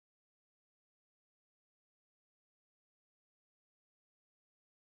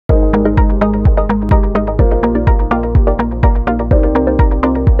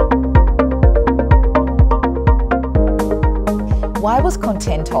was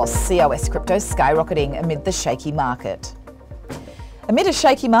Contentos COS crypto skyrocketing amid the shaky market? Amid a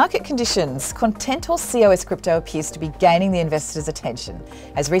shaky market conditions, Contentos COS crypto appears to be gaining the investors' attention,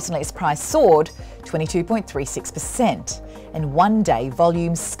 as recently its price soared 22.36%, and one-day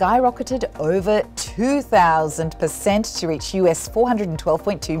volume skyrocketed over 2,000% to reach US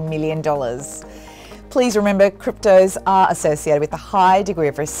 $412.2 million. Please remember, cryptos are associated with a high degree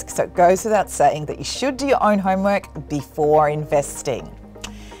of risk, so it goes without saying that you should do your own homework before investing.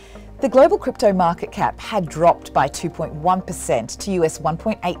 The global crypto market cap had dropped by 2.1% to US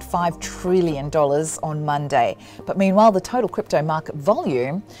 $1.85 trillion on Monday. But meanwhile, the total crypto market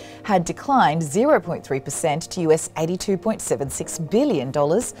volume had declined 0.3% to US $82.76 billion,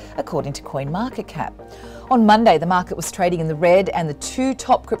 according to CoinMarketCap. On Monday, the market was trading in the red, and the two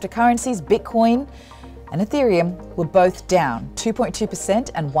top cryptocurrencies, Bitcoin and Ethereum, were both down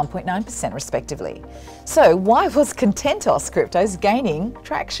 2.2% and 1.9% respectively. So why was Contentos cryptos gaining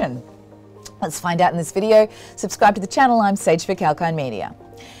traction? Let's find out in this video. Subscribe to the channel. I'm Sage for KalkineMedia.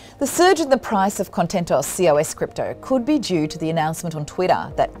 The surge in the price of Contentos COS crypto could be due to the announcement on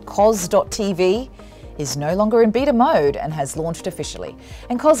Twitter that COS.TV is no longer in beta mode and has launched officially.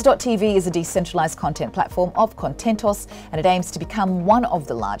 And COS.TV is a decentralized content platform of Contentos, and it aims to become one of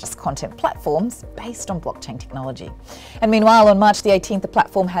the largest content platforms based on blockchain technology. And meanwhile, on March the 18th, the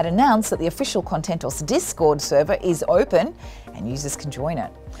platform had announced that the official Contentos Discord server is open and users can join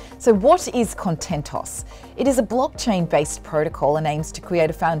it. So what is Contentos? It is a blockchain-based protocol and aims to create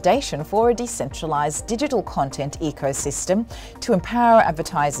a foundation for a decentralized digital content ecosystem to empower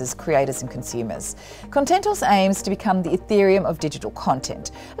advertisers, creators and consumers. Contentos aims to become the Ethereum of digital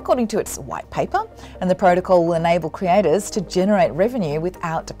content, according to its white paper, and the protocol will enable creators to generate revenue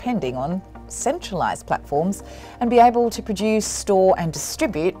without depending on centralized platforms and be able to produce, store and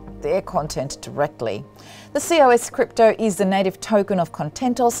distribute their content directly. The COS crypto is the native token of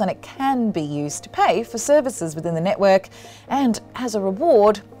Contentos, and it can be used to pay for services within the network and as a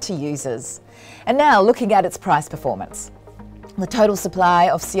reward to users. And now looking at its price performance. The total supply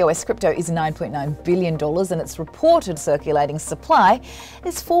of COS crypto is $9.9 billion and its reported circulating supply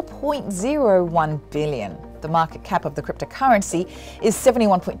is $4.01 billion. The market cap of the cryptocurrency is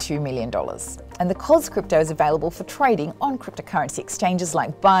 $71.2 million. And the COS crypto is available for trading on cryptocurrency exchanges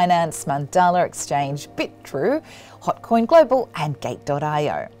like Binance, Mandala Exchange, Bitrue, Hotcoin Global and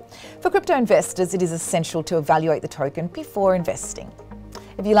Gate.io. For crypto investors, it is essential to evaluate the token before investing.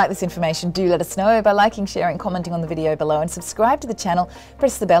 If you like this information, do let us know by liking, sharing, commenting on the video below, and subscribe to the channel.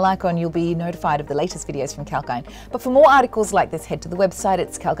 Press the bell icon, you'll be notified of the latest videos from Kalkine. But for more articles like this, head to the website,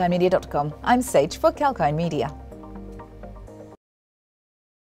 it's kalkinemedia.com. I'm Sage for KalkineMedia.